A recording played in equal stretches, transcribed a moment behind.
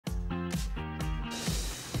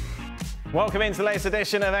Welcome into the latest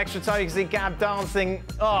edition of Extra Time. You can see Gab dancing.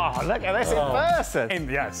 Oh, look at this in person.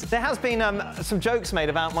 Yes. There has been some jokes made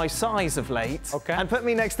about my size of late. Okay. And putting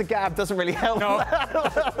me next to Gab doesn't really help. No.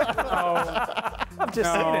 I've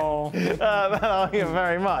just seen it. Thank you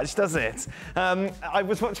very much, does it? I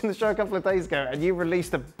was watching the show a couple of days ago and you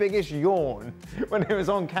released the biggest yawn when it was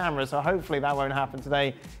on camera, so hopefully that won't happen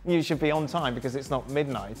today. You should be on time because it's not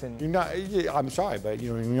midnight. And You're not, I'm sorry, but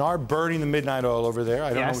you are burning the midnight oil over there.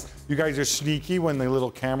 I don't know. You guys are sneaky when the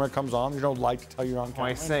little camera comes on. You don't like to tell you're on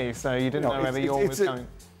camera. I see. So you didn't know whether yawn was coming.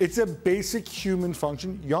 It's a basic human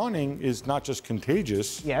function. Yawning is not just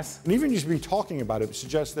contagious. Yes. And even just be talking about it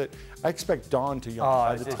suggests that I expect Dawn to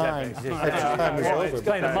yawn by the time is over. It's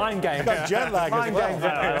playing a mind game. It's got jet lag as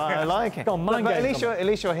well. I like it. Got mind But games at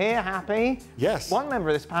least you're here, happy. Yes. One member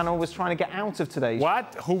of this panel was trying to get out of today's show.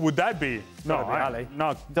 What? Who would that be? No, Ali.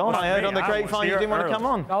 no. Don, not I heard me. on the grapevine you didn't want to come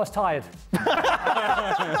on. I was tired.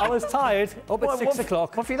 I was tired. Up at 6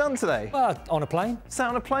 o'clock. What have you done today? On a plane. Sat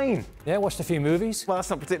on a plane. Yeah, watched a few movies. Well, that's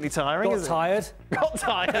not particularly tiring, Got is tired. it? Got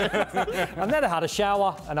tired. And then I had a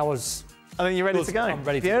shower and I was... And then you're ready to go. I'm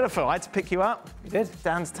ready to go. Beautiful. I had to pick you up. You did?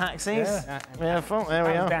 Dan's taxis. Yeah. Beautiful. There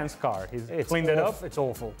we are. Dan's car. He's It's cleaned it up. It's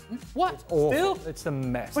awful. What? It's awful. Still? It's a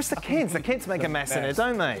mess. What's the kids? The kids make a mess in it,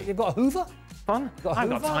 don't they? You've got a Hoover? Fun? Got a I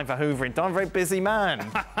haven't got Hoover? time for hoovering. Don, I'm a very busy man.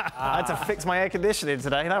 I had to fix my air conditioning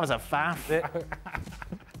today. That was a faff.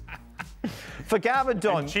 For Gab and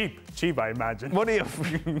Don. And cheap, I imagine. What are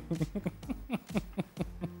you...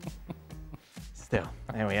 Still,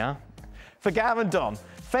 there we are. For Gav and Don,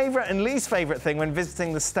 favourite and least favourite thing when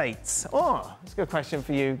visiting the States? Oh, that's a good question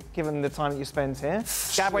for you, given the time that you spent here.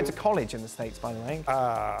 Gav went to college in the States, by the way.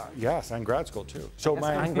 Yes, and grad school too. So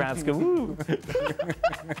And grad school. Woo.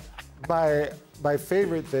 my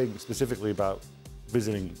favorite thing specifically about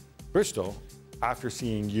visiting Bristol, after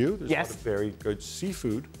seeing you, there's a lot of very good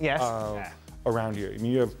seafood around here. I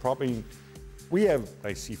mean, you have we have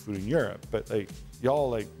nice seafood in Europe, but like y'all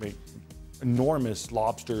like make enormous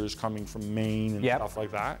lobsters coming from Maine and stuff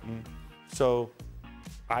like that. And so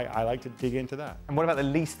I like to dig into that. And what about the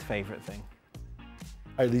least favourite thing?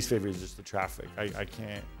 My least favorite is just the traffic.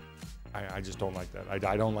 I just don't like that.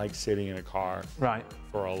 I don't like sitting in a car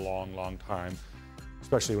for a long time,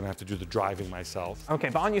 especially when I have to do the driving myself. Okay,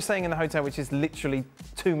 but aren't you staying in the hotel, which is literally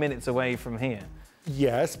 2 minutes away from here?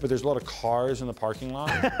 Yes, but there's a lot of cars in the parking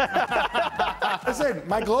lot. I said,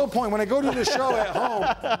 my glow point, when I go to the show at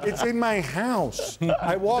home, it's in my house.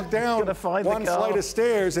 I walk down one flight of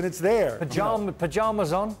stairs and it's there.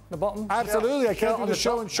 Pajamas on the bottom? Absolutely, I can't do the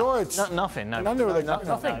show in shorts. Nothing, no.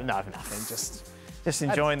 Nothing? Nothing, just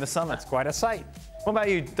enjoying the summer. That's quite a sight. What about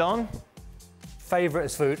you, Don? Favourite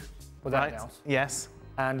is food, without Right, else. yes.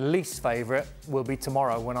 And least favourite will be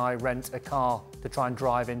tomorrow when I rent a car to try and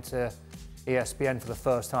drive into ESPN for the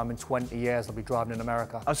first time in 20 years. I'll be driving in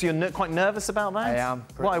America. Oh, so you're quite nervous about that? I am.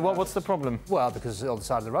 Why? What's the problem? Well, because it's on the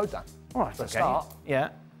side of the road, Dan. All right, For a okay. start. Yeah.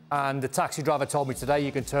 And the taxi driver told me today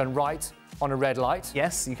you can turn right on a red light.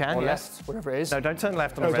 Yes, you can. Or Yes. left, whatever it is. No, don't turn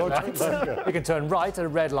left on a red light. You can turn right at a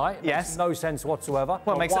red light. Yes. Makes no sense whatsoever.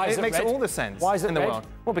 Well, it makes red? all the sense Why is it in the red? world.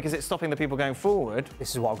 Well, because it's stopping the people going forward. This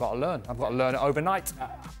is what I've got to learn. I've got to learn it overnight.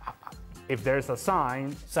 If there's a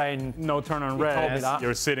sign saying no turn on told me red, that.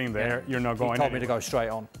 you're sitting there, you're not going he told me to anywhere. go straight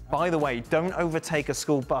on. By the way, don't overtake a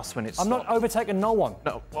school bus when it's I'm not overtaking no one.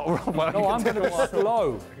 No, No, I'm going to go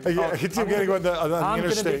slow. Yeah, it's going to go on the I'm going to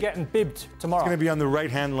interstate. be getting bibbed tomorrow. It's going to be on the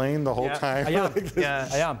right-hand lane the whole time. I am. Yeah.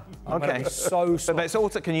 I am. I'm going to be so slow. But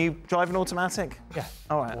it's can you drive an automatic? Yeah.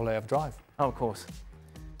 All right. All I have drive. Oh, of course.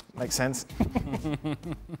 Makes sense.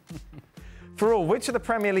 For all, which of the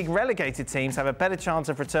Premier League relegated teams have a better chance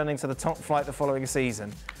of returning to the top flight the following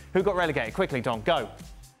season? Who got relegated? Quickly, Don, go.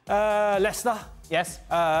 Leicester. Yes?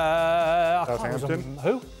 Southampton?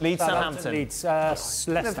 Who? Leeds, Southampton. Leeds. That's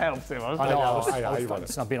Leicester. helped him. I know. I run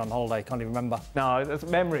it. I've been on holiday. Can't even remember. No, that's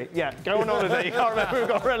memory. Yeah, go on holiday. You can't remember who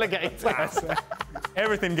got relegated.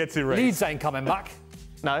 Everything gets erased. Leeds ain't coming back.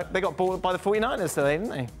 No, they got bought by the 49ers today,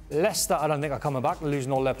 didn't they? Leicester, I don't think are coming back. They're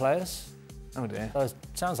losing all their players. Oh, dear. So it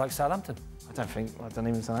sounds like Southampton. I don't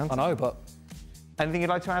even sound. I know, but... Anything you'd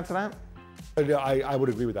like to add to that? I would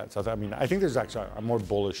agree with that. So, I mean, I think there's actually, I'm more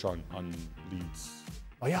bullish on Leeds'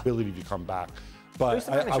 ability to come back. But Who's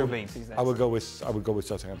the manager of Leeds these days? I would go with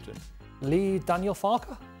Southampton. Daniel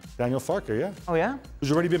Farker? Daniel Farker, yeah. Oh, yeah?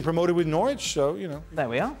 Who's already been promoted with Norwich, so, you know. There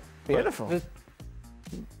we are. Beautiful.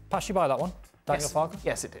 Pass you by that one. Daniel Farker?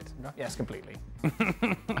 Yes, it did. No. Yes, completely.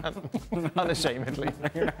 Unashamedly.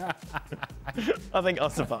 I think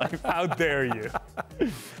I'll survive. How dare you?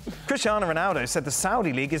 Cristiano Ronaldo said the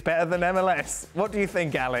Saudi League is better than MLS. What do you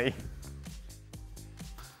think, Ali?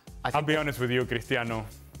 I'll be honest with you, Cristiano.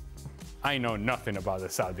 I know nothing about the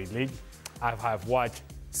Saudi League. I have watched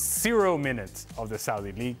 0 minutes of the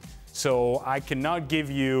Saudi League, so I cannot give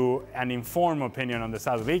you an informed opinion on the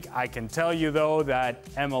Saudi League. I can tell you, though, that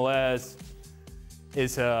MLS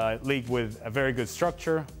is a league with a very good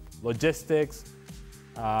structure, logistics.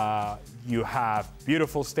 You have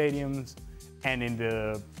beautiful stadiums, and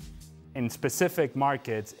in specific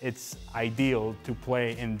markets, it's ideal to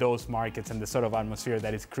play in those markets and the sort of atmosphere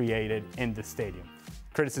that is created in the stadium.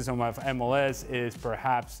 Criticism of MLS is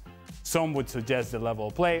perhaps some would suggest the level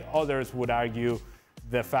of play, others would argue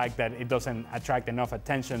the fact that it doesn't attract enough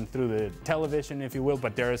attention through the television, if you will,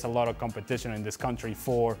 but there is a lot of competition in this country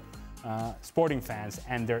for sporting fans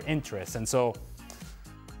and their interests. And so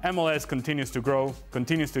MLS continues to grow,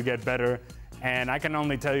 continues to get better, and I can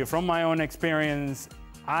only tell you from my own experience,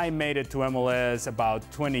 I made it to MLS about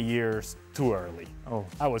 20 years too early. Oh.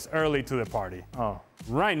 I was early to the party. Oh.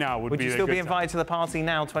 Right now would be Would you still be invited to the party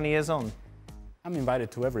now, 20 years on? I'm invited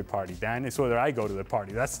to every party, Dan. It's whether I go to the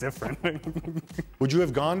party. That's different. Would you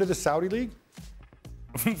have gone to the Saudi League?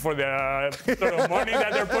 For the sort of money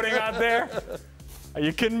that they're putting out there? Are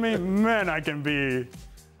you kidding me? Man, I can be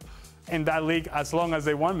in that league as long as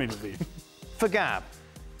they want me to be. For Gab.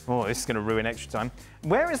 Oh, this is going to ruin extra time.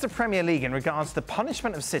 Where is the Premier League in regards to the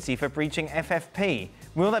punishment of City for breaching FFP?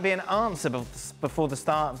 Will there be an answer before the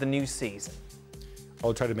start of the new season?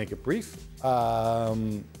 I'll try to make it brief. So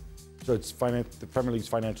it's the Premier League's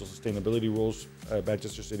financial sustainability rules.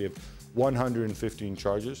 Manchester City have 115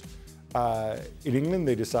 charges. In England,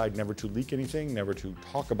 they decide never to leak anything, never to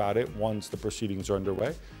talk about it once the proceedings are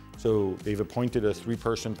underway. So they've appointed a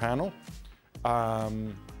 3-person panel,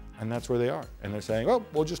 and that's where they are. And they're saying, "Oh,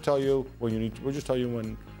 we'll just tell you when you need. We'll just tell you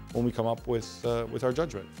when we come up with our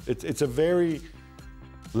judgment." It's a very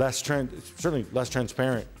certainly less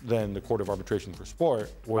transparent than the Court of Arbitration for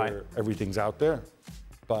Sport, where everything's out there.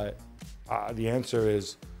 But the answer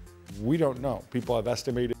is, we don't know. People have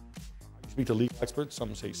estimated. I speak to legal experts.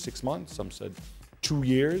 Some say 6 months. Some said 2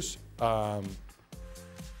 years.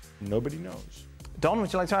 Nobody knows. Don,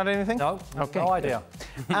 would you like to add anything? No, okay. No idea.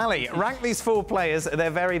 Ali, rank these 4 players at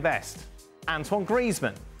their very best. Antoine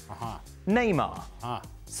Griezmann. Neymar.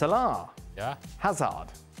 Salah. Yeah. Hazard.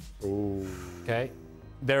 Ooh. Okay.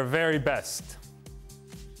 Their very best.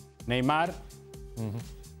 Neymar.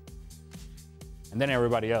 And then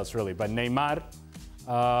everybody else, really. But Neymar,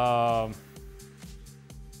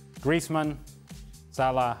 Griezmann,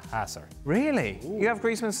 Salah, Hazard. Really? Ooh. You have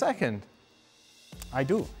Griezmann second? I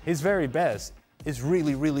do. His very best is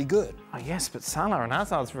really, really good. Oh, yes, but Salah and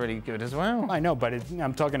Hazard's really good as well. I know, but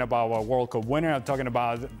I'm talking about a World Cup winner. I'm talking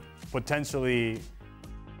about potentially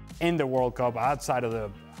in the World Cup, outside of the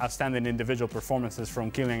outstanding individual performances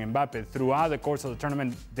from Kylian Mbappe. Throughout the course of the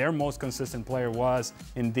tournament, their most consistent player was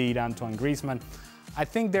indeed Antoine Griezmann. I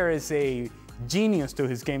think there is a genius to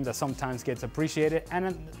his game that sometimes gets appreciated.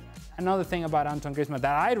 And another thing about Antoine Griezmann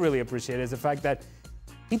that I really appreciate is the fact that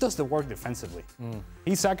he does the work defensively.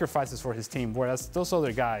 He sacrifices for his team, whereas those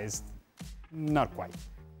other guys, not quite.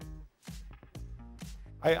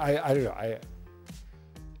 I don't know.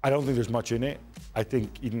 I don't think there's much in it. I think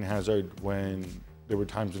Eden Hazard, when there were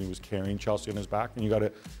times when he was carrying Chelsea on his back, and you got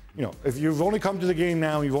to, if you've only come to the game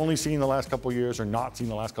now, you've only seen the last couple of years or not seen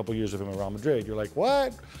the last couple of years of him at Real Madrid, you're like,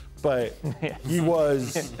 what? But he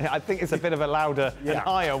was... I think it's a bit of a louder and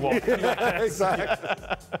higher one. Exactly.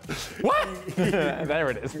 What?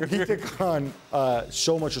 There it is. He took on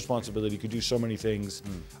so much responsibility, could do so many things.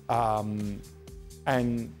 And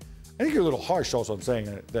I think you're a little harsh also on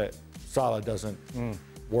saying that Salah doesn't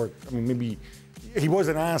work. I mean, maybe he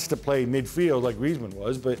wasn't asked to play midfield like Griezmann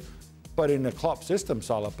was, but in the Klopp system,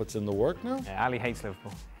 Salah puts in the work now. Yeah, Ali hates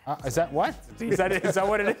Liverpool. Is that what? Is that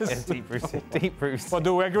what it is? Yeah, deep rooted. Deep rooted. Well,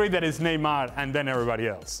 do we agree that it's Neymar and then everybody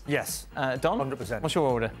else? Yes. Don? 100%. What's your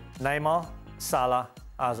order? Neymar, Salah,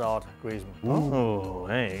 Hazard, Griezmann. Oh,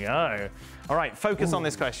 there you go. All right, focus on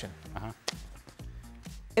this question.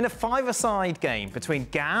 In a 5-a-side game between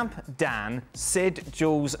Gab, Dan, Sid,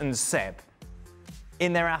 Jules and Seb,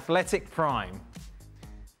 in their athletic prime,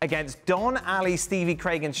 against Don, Ali, Stevie,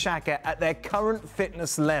 Craig and Shaka at their current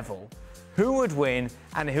fitness level, who would win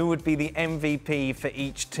and who would be the MVP for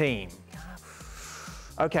each team?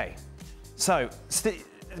 Okay, so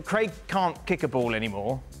Craig can't kick a ball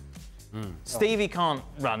anymore. Stevie can't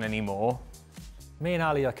run anymore. Me and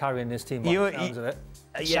Ali are carrying this team by the sounds of it.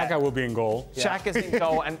 Shaka will be in goal. Shaka's in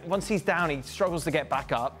goal, and once he's down, he struggles to get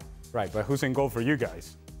back up. Right, but who's in goal for you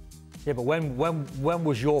guys? Yeah, but when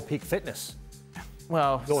was your peak fitness?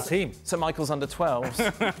 Well, your team. St Michael's under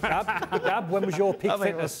 12s. Gab, when was your peak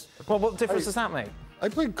fitness? Well, what difference does that make? I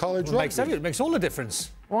played college rugby. It makes all the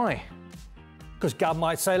difference. Why? Because Gab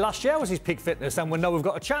might say last year was his peak fitness, and we'll know we've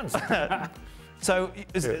got a chance. So,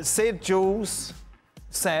 Sid, Jules,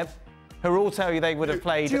 Seb, who all tell you they would have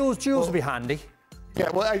played... Jules will be handy. Yeah,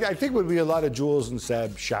 well, I think it would be a lot of Jules and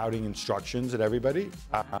Seb shouting instructions at everybody.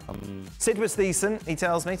 Sid was decent, he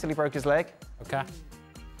tells me, till he broke his leg. Okay.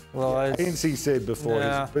 Well, I didn't see Sid before,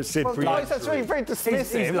 but Sid... That's very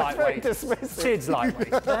dismissive. He's lightweight. Sid's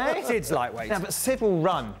lightweight. Sid's lightweight. Yeah, but Sid will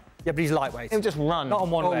run. Yeah, but he's lightweight. He'll just run Not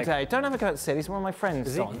on one all leg. day. Don't have a go at Sid. He's one of my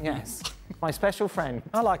friends, Don. Yes. My special friend.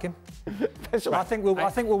 I like him. I think we'll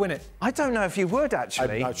win it. I don't know if you would,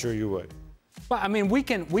 actually. I'm not sure you would. But I mean, we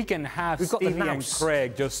can have Stevie and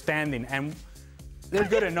Craig just standing, and they're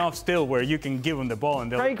good enough still where you can give them the ball and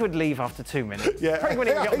they'll... Craig would leave after 2 minutes. Yeah. Craig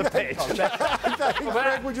wouldn't even get on the pitch.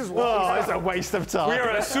 Craig would just walk. It's a waste of time. We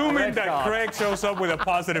are assuming that Craig shows up with a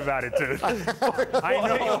positive attitude. I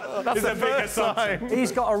know. That's it's the a big first assumption. time.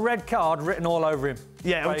 He's got a red card written all over him.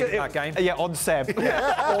 Yeah, that game. Yeah, on Seb. All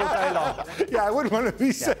day long. Yeah, I wouldn't want to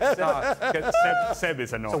be Seb. Seb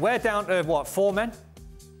is annoying. So we're down to, what, 4 men?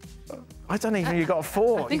 I don't even think you got a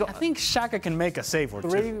 4. I think Shaka can make a save or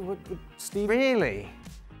 3 two. with Steve. Really?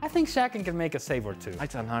 I think Shaka can make a save or 2. I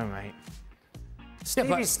don't know, mate.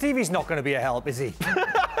 Stevie's not going to be a help, is he?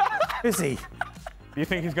 Is he? You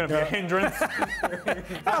think he's going to be a hindrance?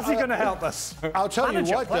 How's he going to help us? I'll tell you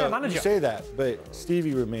what, though, manager. you say that, but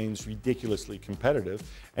Stevie remains ridiculously competitive.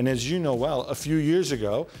 And as you know well, a few years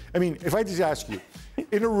ago, I mean, if I just ask you,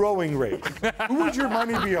 in a rowing race, who would your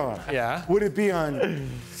money be on? Yeah. Would it be on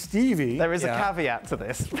Stevie? There is a caveat to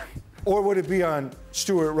this. Or would it be on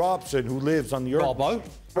Stuart Robson, who lives on the earth?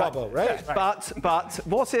 Robbo, right? But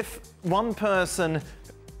what if one person...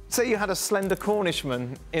 Say you had a slender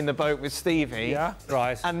Cornishman in the boat with Stevie, Yeah,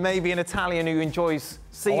 right. and maybe an Italian who enjoys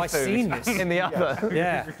seafood I've seen this. in the other.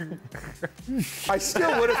 Yeah. I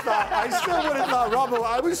still would have thought, Robbo,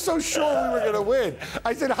 I was so sure we were going to win.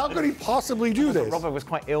 I said, how could he possibly do this? Robert was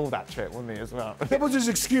quite ill that trip, wasn't he, as well? That was his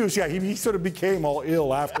excuse. Yeah, he sort of became all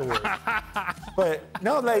ill afterwards. But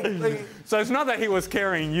no, like So it's not that he was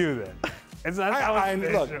carrying you then. It's not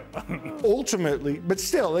look, ultimately, but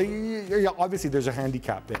still, obviously there's a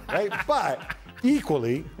handicap there, right? But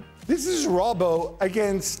equally, this is Robbo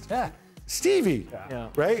against Stevie,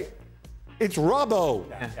 right? It's Robbo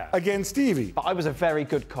against Stevie. But I was a very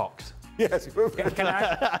good Cox. Yes. Can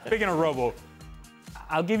I, speaking of Robbo,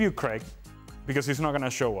 I'll give you Craig because he's not going to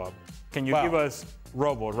show up. Can you give us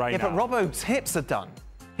Robbo right now? Yeah, but Robbo's hips are done.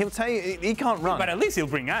 He'll tell you he can't run. But at least he'll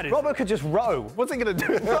bring attitude. Robbo could just row. What's he going to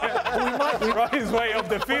do? He might run his way up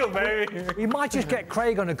the field, baby. We might just get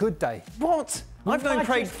Craig on a good day. What? I've known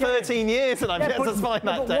Craig 13 years and I've yet to find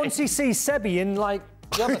that day. Once he sees Sebi in, like,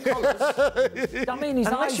 the other colours, I mean,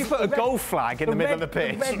 unless you put a goal flag in the middle of the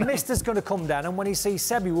pitch. The red mist is going to come down, and when he sees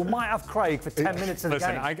Sebi, we might have Craig for 10 minutes of the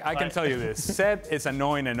game. Listen, I can tell you this. Seb is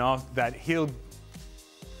annoying enough that he'll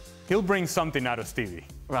bring something out of Stevie.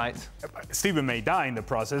 Right. Stevie may die in the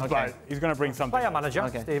process, but he's going to bring something. Player manager,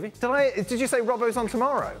 Stevie. Did you say Robbo's on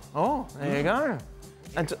tomorrow? Oh, there you go.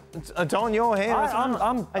 And Don, you're here as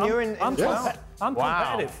well. You're in I'm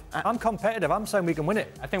competitive. I'm competitive. I'm saying we can win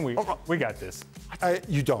it. I think we got this.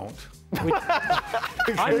 You don't.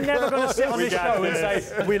 I'm never going to sit on this show and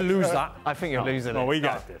say we'll lose that. I think you're losing it. Oh, we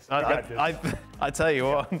got this. I tell you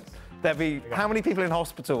what. There'll be how many people in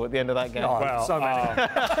hospital at the end of that game? Oh, well, so many.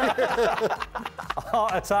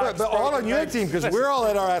 Heart attacks. But all on your team because we're all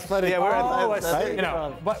at our athletic. Yeah, we're athletic. You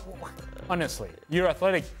know, but honestly, you're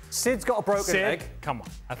athletic. Sid's got a broken leg. Come on,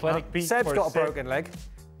 athletic Pete. Seb's got a broken leg.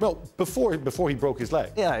 Well, before he broke his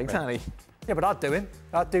leg. Yeah, exactly. Right. Yeah, but I'd do him.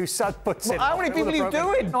 I'd do Sid. Well, how many people are you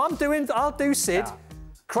doing? No, I'll do Sid. Yeah.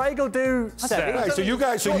 Craig will do Sebi. Right, so you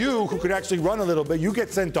guys, who could actually run a little bit, you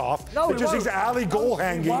get sent off. No, just these alley goal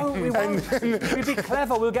hanging. We won't. We'll be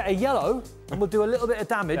clever. We'll get a yellow and we'll do a little bit of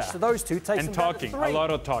damage to those two. Take and talking, a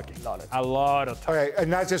lot of talking. A lot of talking. Okay, and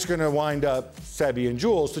that's just going to wind up Sebi and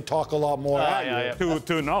Jules to talk a lot more at you.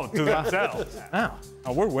 To themselves. Wow.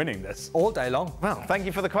 Oh, we're winning this. All day long. Well, thank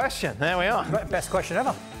you for the question. There we are. Best question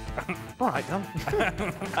ever. All right,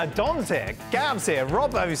 Don. Don's here, Gab's here,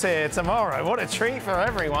 Robbo's here tomorrow. What a treat for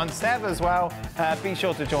everyone. Seb as well. Be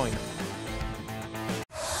sure to join.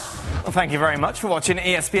 Well, thank you very much for watching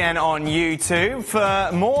ESPN on YouTube. For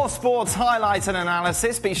more sports highlights and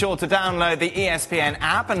analysis, be sure to download the ESPN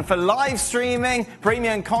app. And for live streaming,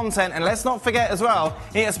 premium content, and let's not forget as well,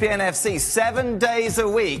 ESPN FC 7 days a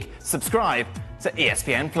week. Subscribe to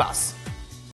ESPN+.